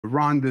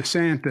Ron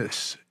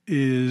DeSantis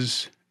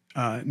is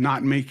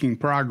not making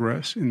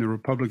progress in the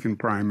Republican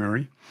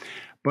primary,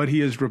 but he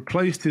has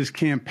replaced his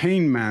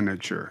campaign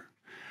manager.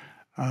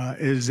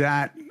 Is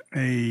that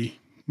a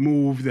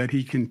move that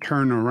he can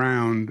turn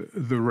around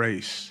the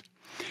race?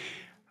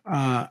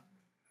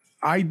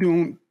 I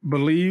don't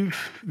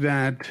believe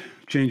that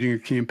changing a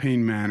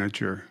campaign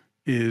manager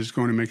is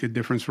going to make a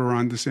difference for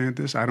Ron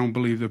DeSantis. I don't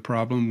believe the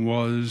problem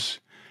was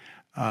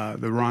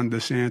the Ron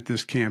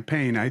DeSantis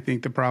campaign. I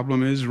think the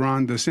problem is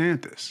Ron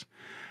DeSantis.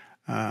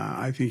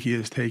 I think he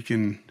has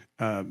taken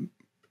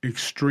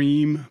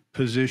extreme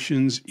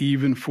positions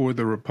even for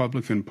the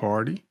Republican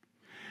Party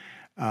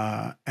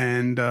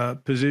and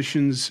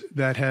positions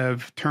that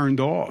have turned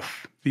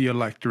off the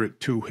electorate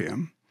to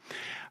him.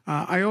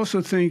 I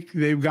also think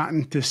they've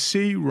gotten to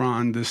see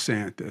Ron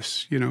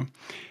DeSantis. You know,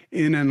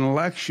 in an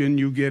election,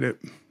 you get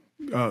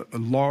a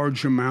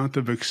large amount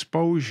of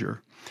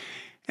exposure,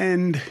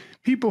 and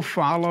people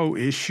follow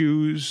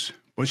issues.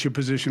 What's your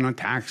position on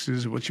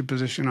taxes? What's your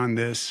position on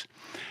this?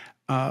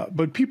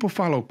 But people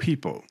follow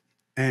people,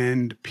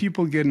 and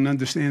people get an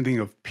understanding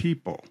of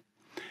people.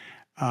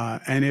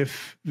 And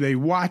if they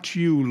watch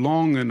you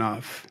long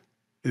enough,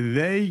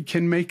 they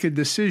can make a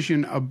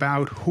decision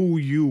about who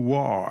you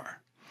are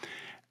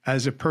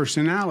as a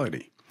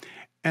personality.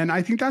 And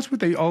I think that's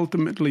what they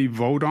ultimately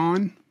vote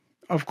on.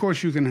 Of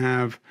course, you can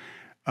have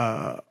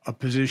a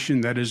position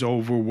that is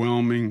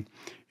overwhelming.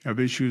 You have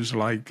issues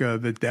like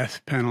the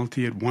death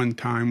penalty at one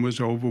time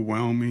was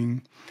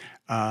overwhelming.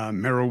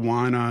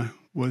 Marijuana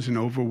was an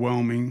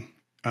overwhelming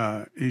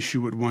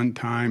issue at one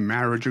time,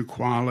 marriage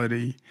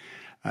equality,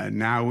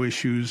 now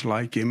issues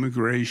like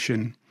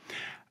immigration.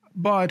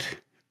 But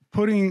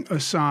putting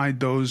aside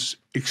those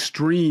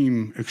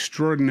extreme,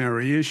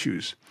 extraordinary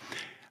issues,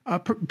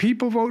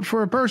 people vote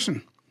for a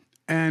person.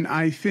 And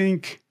I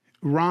think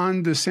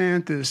Ron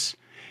DeSantis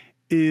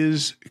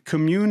is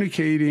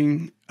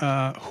communicating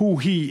who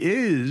he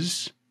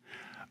is,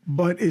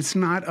 but it's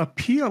not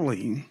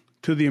appealing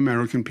to the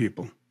American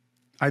people.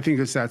 I think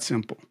it's that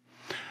simple.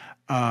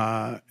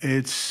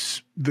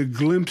 It's the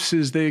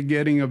glimpses they're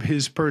getting of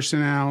his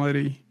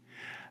personality,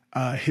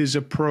 his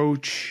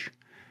approach,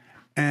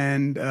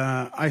 and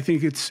I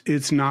think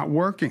it's not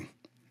working.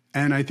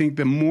 And I think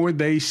the more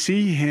they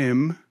see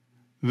him,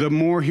 the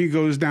more he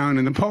goes down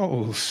in the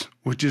polls,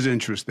 which is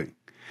interesting.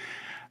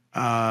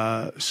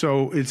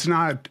 So it's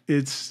not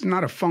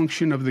a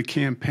function of the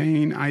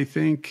campaign. I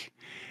think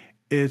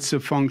it's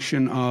a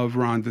function of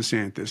Ron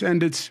DeSantis,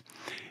 and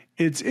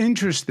it's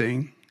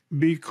interesting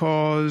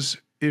because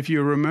if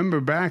you remember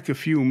back a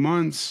few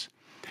months,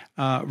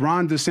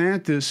 Ron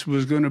DeSantis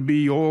was going to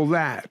be all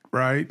that,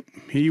 right?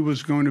 He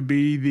was going to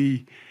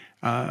be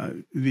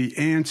the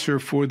answer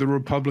for the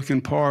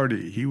Republican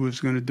Party. He was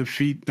going to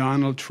defeat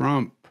Donald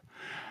Trump.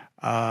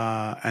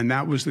 And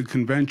that was the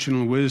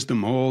conventional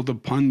wisdom. All the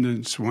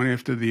pundits, one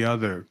after the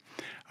other.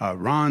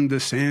 Ron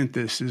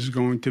DeSantis is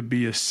going to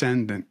be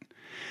ascendant.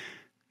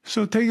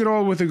 So take it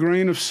all with a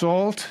grain of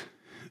salt,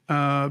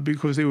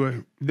 because they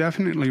were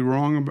definitely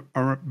wrong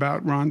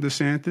about Ron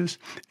DeSantis.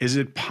 Is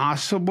it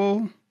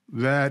possible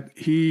that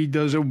he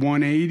does a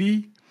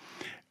 180?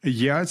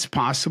 Yeah, it's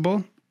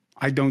possible.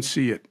 I don't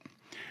see it.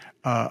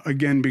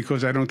 Again,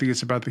 because I don't think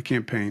it's about the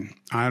campaign.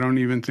 I don't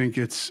even think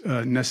it's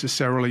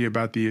necessarily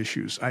about the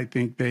issues. I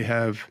think they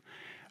have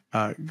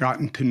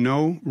gotten to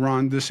know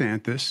Ron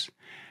DeSantis,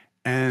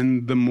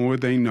 and the more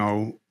they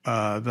know,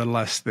 the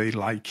less they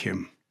like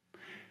him.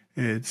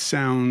 It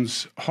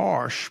sounds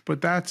harsh,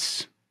 but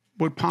that's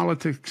what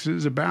politics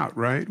is about,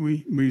 right?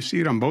 We see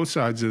it on both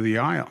sides of the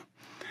aisle.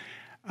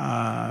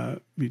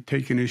 You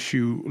take an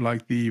issue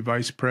like the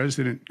Vice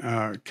President,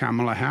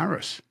 Kamala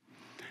Harris.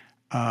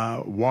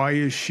 Why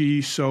is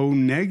she so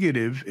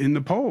negative in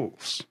the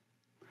polls?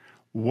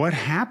 What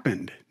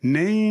happened?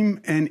 Name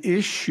an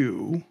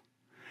issue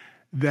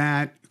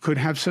that could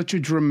have such a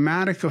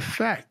dramatic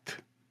effect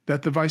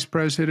that the vice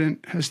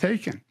president has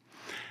taken.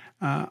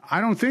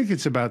 I don't think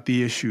it's about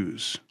the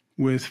issues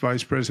with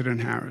Vice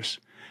President Harris.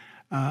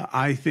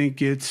 I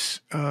think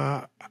it's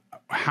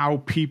how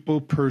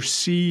people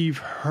perceive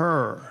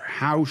her,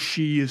 how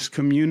she is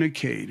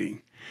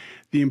communicating,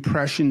 the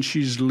impression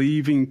she's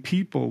leaving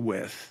people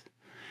with.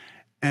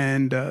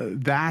 And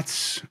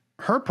that's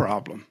her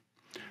problem.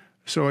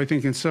 So I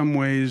think in some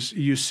ways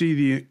you see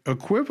the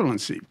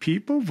equivalency.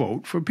 People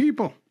vote for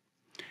people.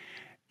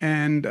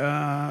 And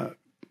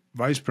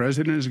Vice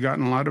President has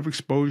gotten a lot of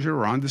exposure.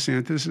 Ron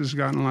DeSantis has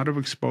gotten a lot of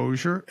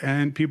exposure.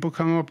 And people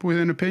come up with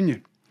an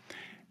opinion.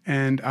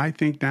 And I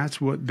think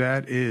that's what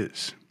that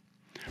is.